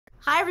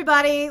Hi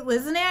everybody,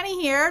 Liz and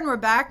Annie here, and we're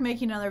back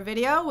making another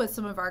video with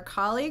some of our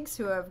colleagues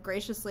who have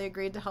graciously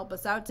agreed to help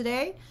us out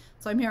today.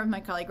 So I'm here with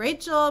my colleague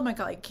Rachel, my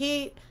colleague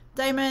Kate,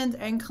 Diamond,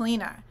 and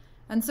Kalina.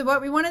 And so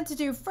what we wanted to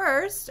do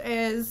first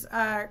is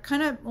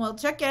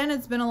check in.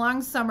 It's been a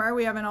long summer.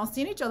 We haven't all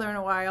seen each other in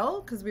a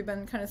while because we've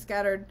been kind of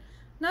scattered,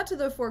 not to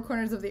the four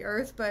corners of the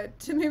earth, but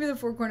to maybe the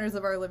four corners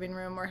of our living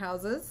room or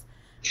houses.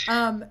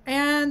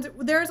 And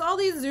there's all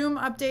these Zoom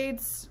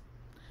updates,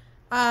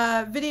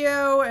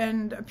 video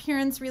and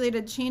appearance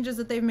related changes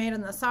that they've made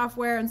in the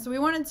software. And so we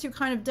wanted to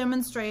kind of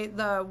demonstrate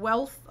the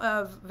wealth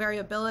of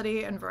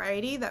variability and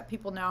variety that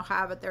people now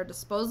have at their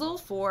disposal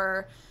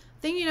for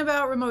thinking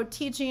about remote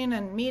teaching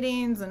and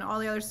meetings and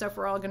all the other stuff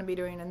we're all going to be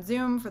doing in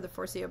Zoom for the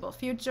foreseeable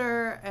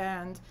future,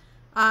 and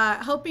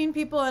helping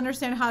people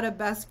understand how to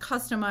best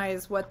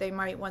customize what they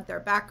might want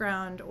their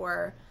background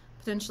or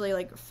potentially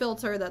like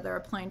filter that they're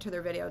applying to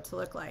their video to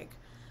look like.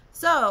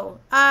 So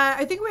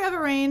I think we have a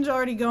range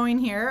already going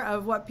here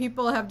of what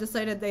people have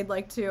decided they'd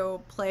like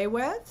to play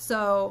with.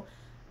 So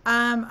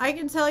I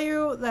can tell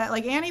you that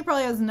like Annie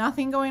probably has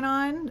nothing going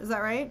on. Is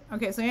that right?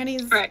 Okay, so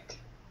Annie's correct.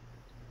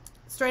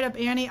 Straight up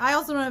Annie. I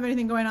also don't have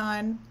anything going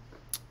on.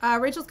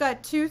 Rachel's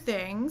got two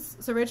things.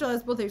 So Rachel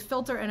has both a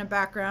filter and a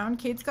background.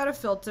 Kate's got a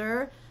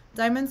filter.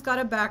 Diamond's got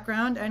a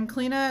background. And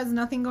Kalina has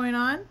nothing going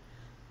on.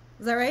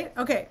 Is that right?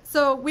 Okay,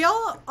 so we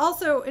all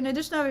also, in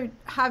addition to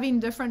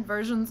having different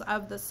versions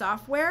of the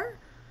software,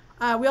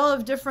 we all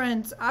have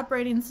different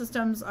operating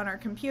systems on our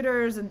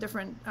computers and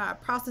different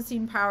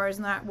processing powers,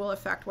 and that will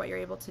affect what you're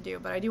able to do.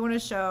 But I do want to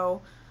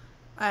show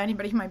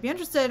anybody who might be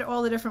interested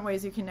all the different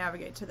ways you can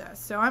navigate to this.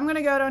 So I'm going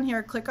to go down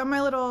here, click on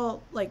my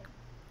little like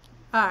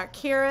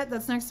caret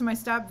that's next to my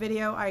stop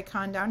video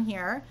icon down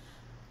here.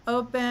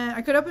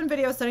 I could open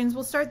video settings.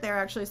 We'll start there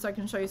actually, so I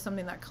can show you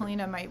something that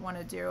Kalina might want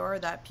to do, or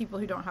that people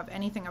who don't have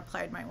anything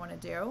applied might want to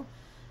do.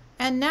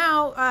 And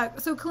now,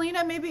 so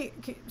Kalina, maybe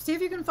see if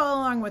you can follow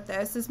along with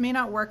this. This may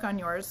not work on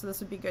yours, so this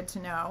would be good to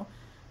know.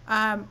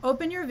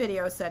 Open your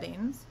video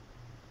settings.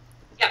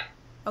 Yep.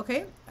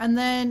 Okay, and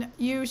then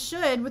you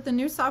should, with the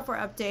new software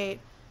update,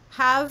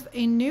 have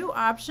a new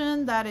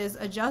option that is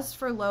adjust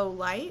for low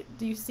light.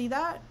 Do you see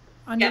that?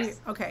 Yes.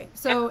 Okay,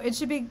 so it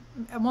should be,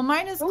 well,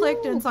 mine is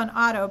clicked and it's on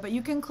auto, but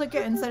you can click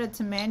it and set it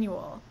to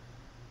manual.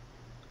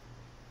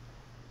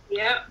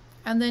 Yep.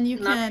 And then you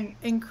can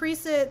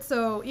increase it,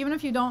 so even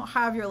if you don't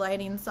have your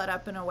lighting set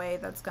up in a way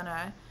that's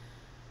gonna,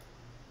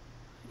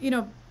 you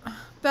know,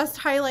 best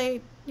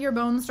highlight your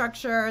bone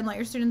structure and let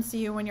your students see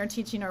you when you're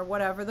teaching or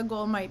whatever the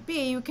goal might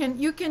be, you can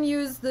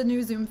use the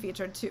new Zoom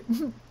feature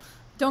to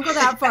don't go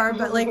that far,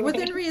 but like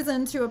within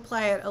reason to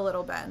apply it a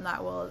little bit, and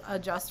that will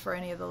adjust for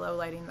any of the low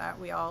lighting that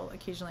we all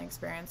occasionally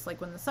experience,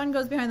 like when the sun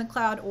goes behind the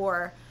cloud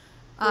or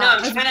no,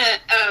 I'm trying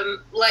to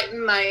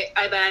lighten my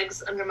eye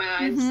bags under my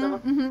eyes.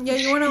 Yeah,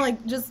 you want to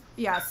like just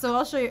so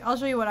I'll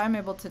show you what I'm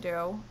able to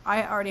do.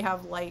 I already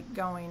have light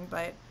going,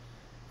 but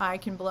I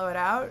can blow it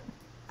out.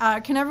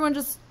 Can everyone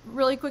just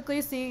really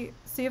quickly see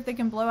if they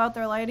can blow out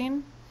their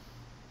lighting?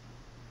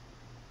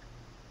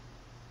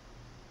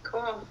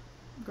 Cool.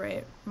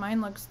 Great.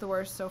 Mine looks the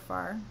worst so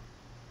far.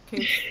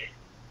 Okay.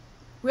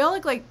 We all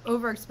look like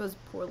overexposed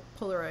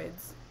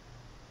Polaroids.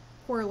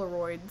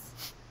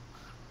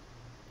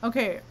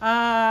 Okay.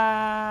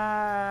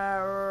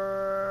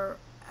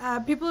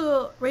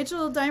 People,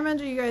 Rachel,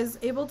 Diamond, are you guys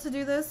able to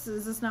do this?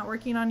 Is this not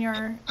working on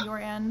your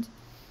end?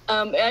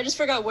 I just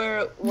forgot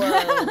where it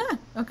was.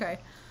 Okay.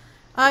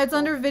 It's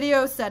under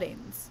video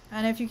settings.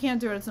 And if you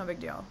can't do it, it's no big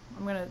deal.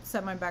 I'm going to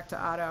set mine back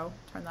to auto,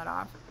 turn that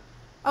off.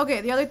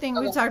 Okay, the other thing,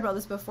 we've talked about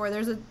this before,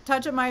 there's a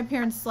touch of my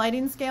appearance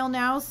sliding scale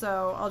now,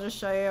 so I'll just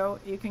show you.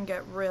 You can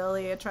get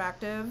really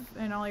attractive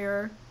in all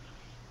your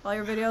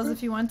videos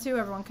if you want to.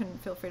 Everyone can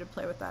feel free to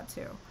play with that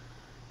too.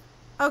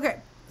 Okay,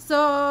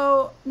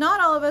 so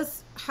not all of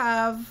us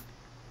have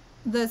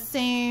the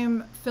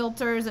same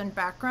filters and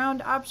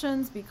background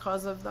options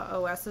because of the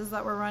OSs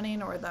that we're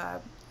running, or the,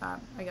 I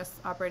guess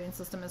operating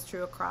system is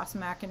true across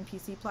Mac and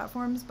PC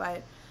platforms,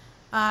 but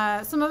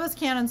some of us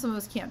can and some of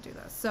us can't do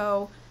this.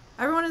 So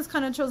everyone has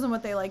kind of chosen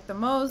what they like the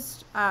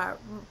most.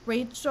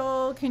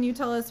 Rachel, can you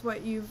tell us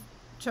what you've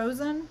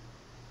chosen?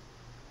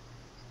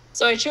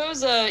 So I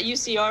chose a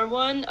UCR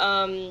one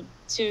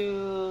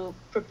to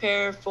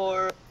prepare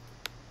for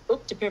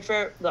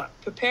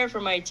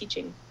my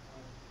teaching.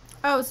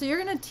 Oh, so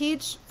you're going to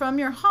teach from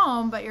your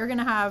home, but you're going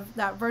to have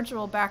that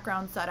virtual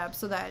background set up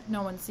so that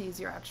no one sees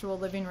your actual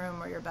living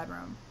room or your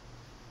bedroom.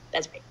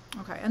 That's right.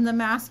 Okay, and the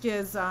mask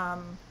is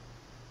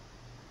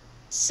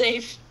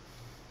safeness.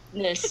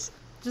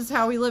 Just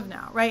how we live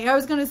now, right? I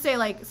was going to say,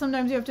 like,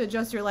 sometimes you have to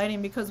adjust your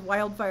lighting because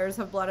wildfires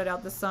have blotted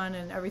out the sun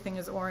and everything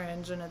is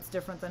orange and it's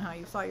different than how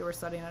you thought you were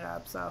setting it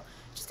up. So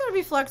just got to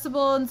be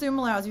flexible, and Zoom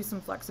allows you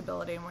some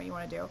flexibility in what you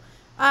want to do.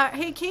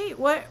 Hey, Kate,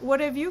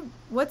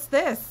 what's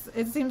this?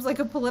 It seems like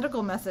a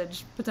political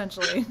message,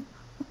 potentially.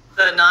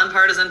 The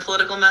nonpartisan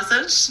political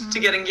message to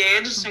get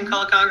engaged and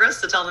call Congress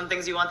to tell them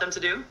things you want them to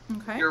do.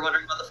 Okay. You were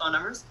wondering about the phone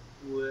numbers?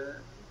 What?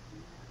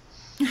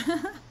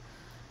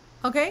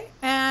 Okay,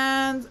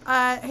 and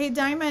hey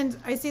Diamond,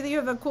 I see that you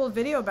have a cool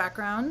video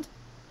background.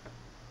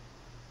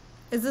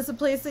 Is this a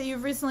place that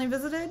you've recently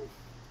visited?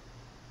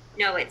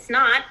 No, it's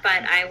not,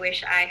 but I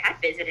wish I had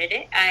visited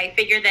it. I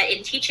figure that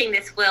in teaching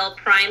this will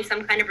prime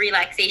some kind of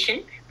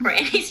relaxation for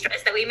any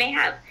stress that we may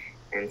have.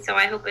 And so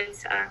I hope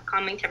it's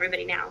calming to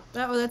everybody now.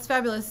 Oh, that's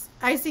fabulous.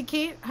 I see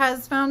Kate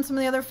has found some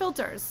of the other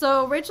filters.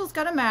 So Rachel's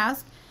got a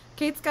mask.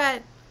 Kate's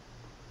got,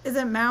 is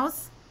it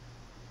mouse?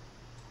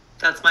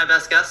 That's my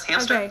best guess.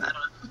 Hamster? Okay. I don't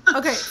know.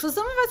 Okay, so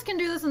some of us can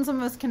do this and some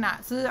of us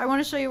cannot. So I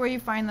want to show you where you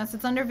find this.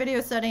 It's under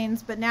video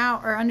settings, but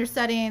now, or under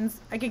settings,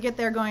 I could get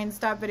there going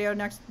stop video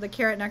next, the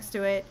caret next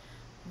to it,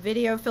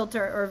 video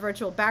filter or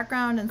virtual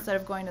background instead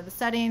of going to the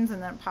settings,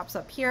 and then it pops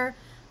up here.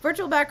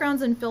 Virtual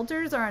backgrounds and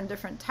filters are on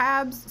different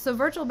tabs. So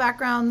virtual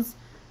backgrounds,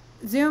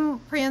 Zoom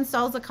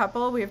pre-installs a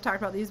couple. We have talked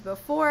about these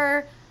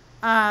before.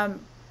 I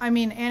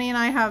mean, Annie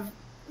and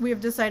we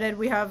have decided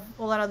we have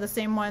a lot of the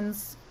same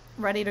ones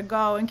ready to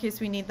go in case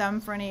we need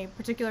them for any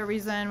particular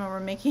reason when we're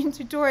making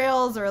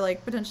tutorials or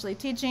like potentially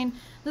teaching.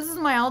 This is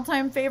my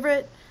all-time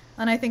favorite,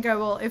 and I think I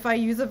will, if I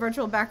use a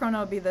virtual background,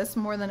 it'll be this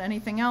more than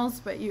anything else.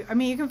 But I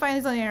mean, you can find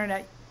these on the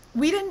internet.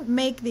 We didn't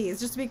make these,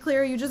 just to be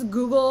clear. You just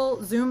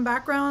Google Zoom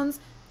backgrounds,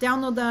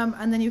 download them,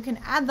 and then you can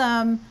add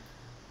them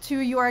to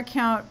your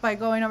account by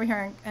going over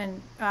here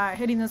and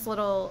hitting this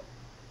little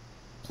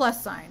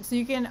plus sign. So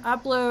you can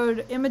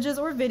upload images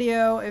or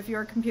video if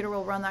your computer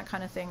will run that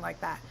kind of thing like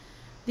that.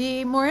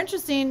 The more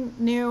interesting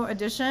new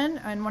addition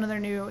and one of their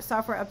new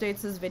software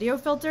updates is video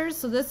filters.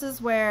 So this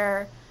is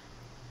where,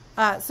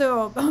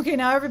 okay,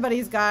 now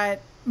everybody's got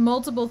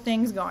multiple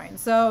things going.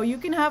 So you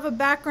can have a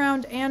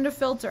background and a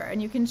filter,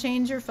 and you can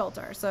change your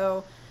filter.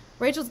 So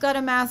Rachel's got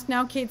a mask,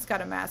 now Kate's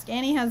got a mask.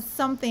 Annie has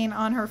something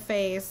on her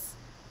face.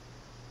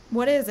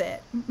 What is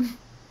it?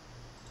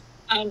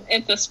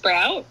 It's a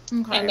sprout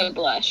Okay. and a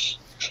blush.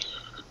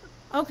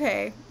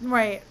 Okay,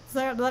 right.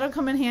 So that'll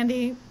come in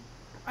handy,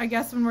 I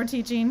guess, when we're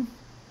teaching.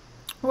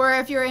 Or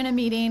if you're in a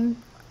meeting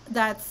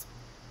that's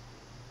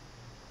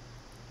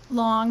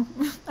long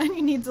and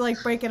you need to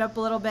like break it up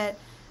a little bit.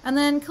 And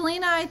then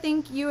Kalina, I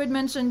think you had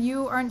mentioned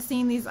you aren't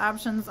seeing these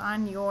options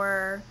on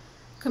your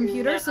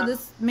computer, so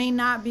this may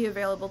not be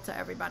available to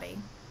everybody.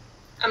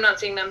 I'm not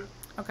seeing them.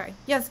 Okay.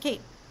 Yes, Kate.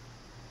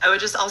 I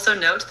would just also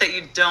note that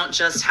you don't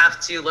just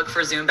have to look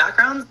for Zoom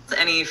backgrounds.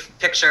 Any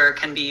picture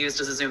can be used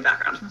as a Zoom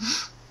background.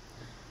 Mm-hmm.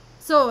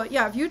 So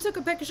yeah, if you took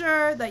a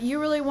picture that you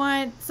really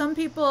want, some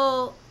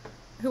people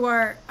who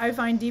are, I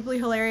find deeply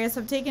hilarious,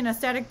 have taken a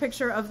static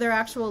picture of their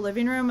actual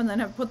living room and then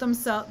have put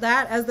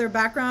that as their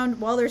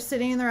background while they're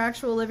sitting in their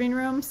actual living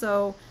room.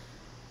 So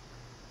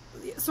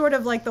sort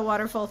of like the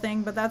waterfall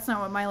thing, but that's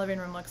not what my living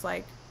room looks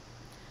like.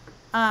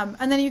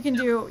 And then you can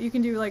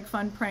do like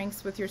fun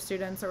pranks with your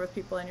students or with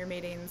people in your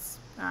meetings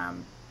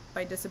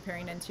by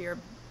disappearing into your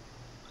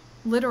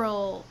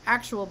literal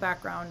actual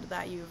background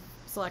that you've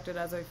selected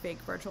as a fake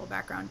virtual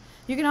background.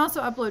 You can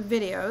also upload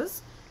videos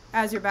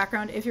as your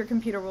background if your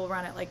computer will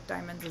run it like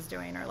Diamonds is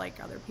doing or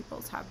like other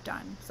people's have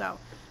done. So,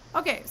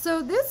 okay,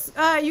 so this,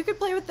 you could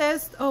play with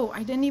this. Oh,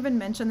 I didn't even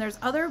mention there's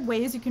other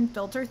ways you can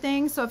filter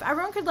things. So if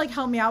everyone could like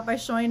help me out by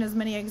showing as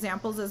many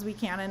examples as we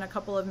can in a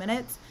couple of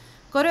minutes,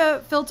 go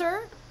to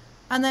filter.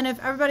 And then if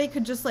everybody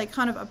could just like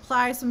kind of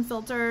apply some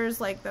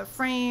filters, like the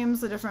frames,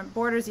 the different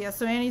borders. Yes,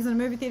 so Annie's in a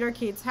movie theater,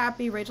 Kate's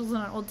happy, Rachel's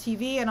on an old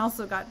TV, and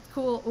also got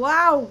cool.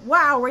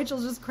 Wow,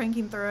 Rachel's just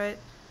cranking through it.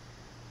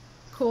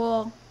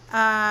 Cool.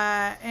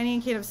 Annie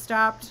and Kate have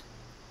stopped.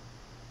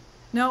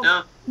 Nope.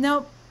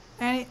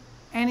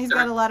 Annie's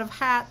got a lot of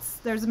hats.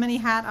 There's many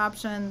hat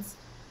options.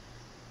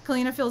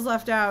 Kalina feels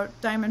left out.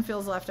 Diamond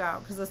feels left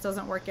out because this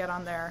doesn't work yet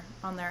on their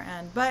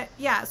end. But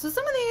yeah, so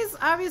some of these,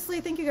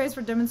 obviously, thank you guys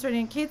for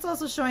demonstrating. Kate's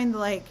also showing the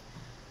like,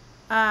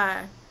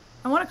 I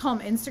want to call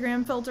them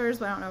Instagram filters,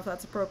 but I don't know if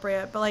that's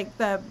appropriate. But like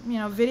the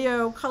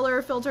video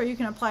color filter, you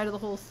can apply to the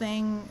whole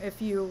thing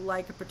if you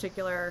like a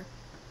particular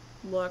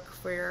look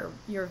for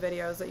your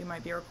videos that you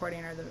might be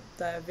recording, or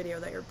the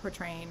video that you're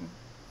portraying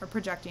or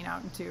projecting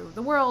out into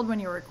the world when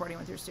you're recording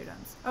with your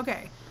students.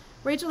 Okay,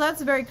 Rachel, that's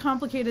a very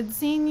complicated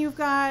scene you've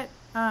got.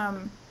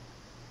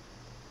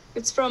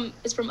 It's from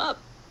Up.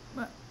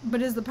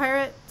 But is the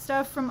pirate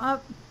stuff from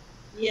Up?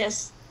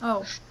 Yes.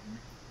 Oh,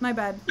 my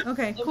bad.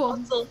 Okay,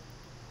 cool.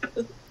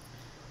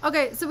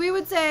 Okay, so we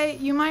would say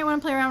you might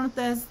want to play around with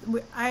this.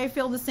 I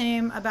feel the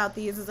same about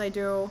these as I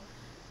do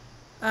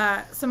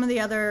some of the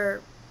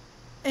other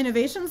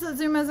innovations that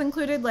Zoom has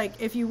included. Like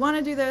if you want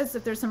to do this,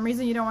 if there's some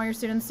reason you don't want your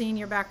students seeing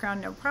your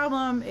background, no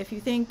problem. If you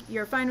think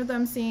you're fine with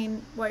them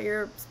seeing what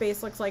your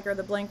space looks like or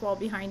the blank wall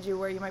behind you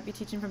where you might be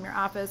teaching from your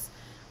office,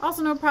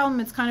 also no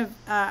problem. It's kind of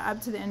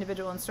up to the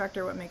individual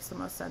instructor what makes the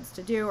most sense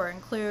to do or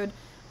include.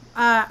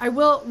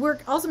 We're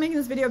also making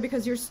this video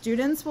because your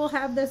students will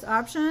have this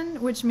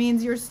option, which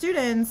means your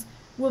students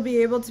will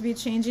be able to be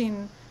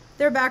changing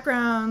their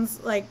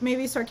backgrounds, like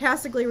maybe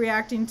sarcastically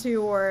reacting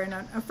to or in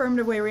an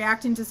affirmative way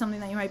reacting to something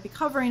that you might be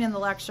covering in the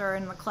lecture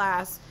in the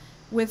class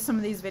with some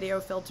of these video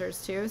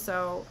filters too.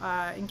 So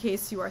in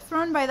case you are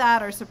thrown by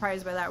that or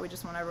surprised by that, we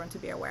just want everyone to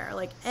be aware.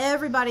 Like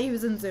everybody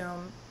who's in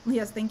Zoom,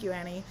 yes, thank you,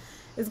 Annie,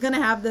 is going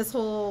to have this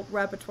whole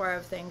repertoire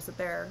of things that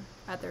they're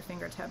at their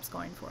fingertips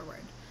going forward.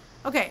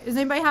 Okay, does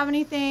anybody have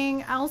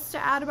anything else to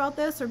add about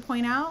this or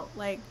point out?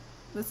 Like,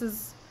 this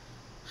is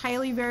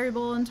highly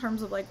variable in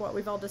terms of like what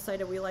we've all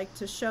decided we like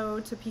to show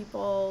to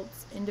people.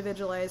 It's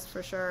individualized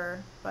for sure,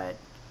 but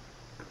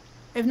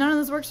if none of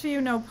this works for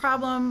you, no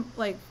problem.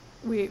 Like,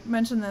 we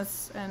mentioned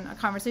this in a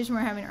conversation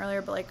we were having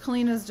earlier, but like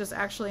Kalina's just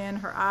actually in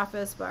her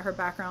office, but her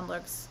background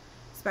looks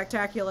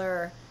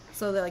spectacular.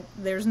 So that, like,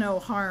 there's no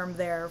harm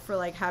there for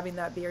like having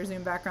that be her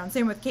Zoom background.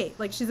 Same with Kate.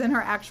 Like, she's in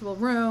her actual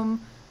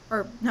room,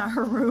 or not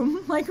her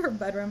room, like her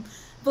bedroom,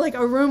 but like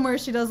a room where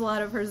she does a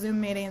lot of her Zoom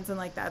meetings, and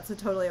like that's a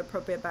totally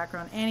appropriate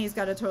background. Annie's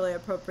got a totally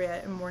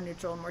appropriate and more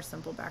neutral and more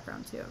simple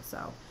background too.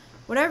 So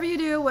whatever you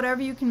do,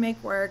 whatever you can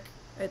make work,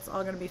 it's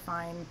all going to be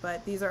fine.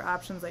 But these are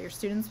options that your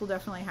students will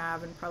definitely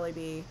have and probably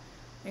be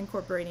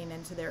incorporating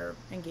into their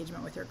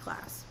engagement with your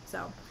class.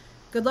 So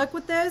good luck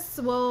with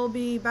this. We'll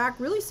be back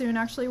really soon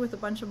actually with a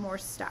bunch of more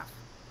stuff.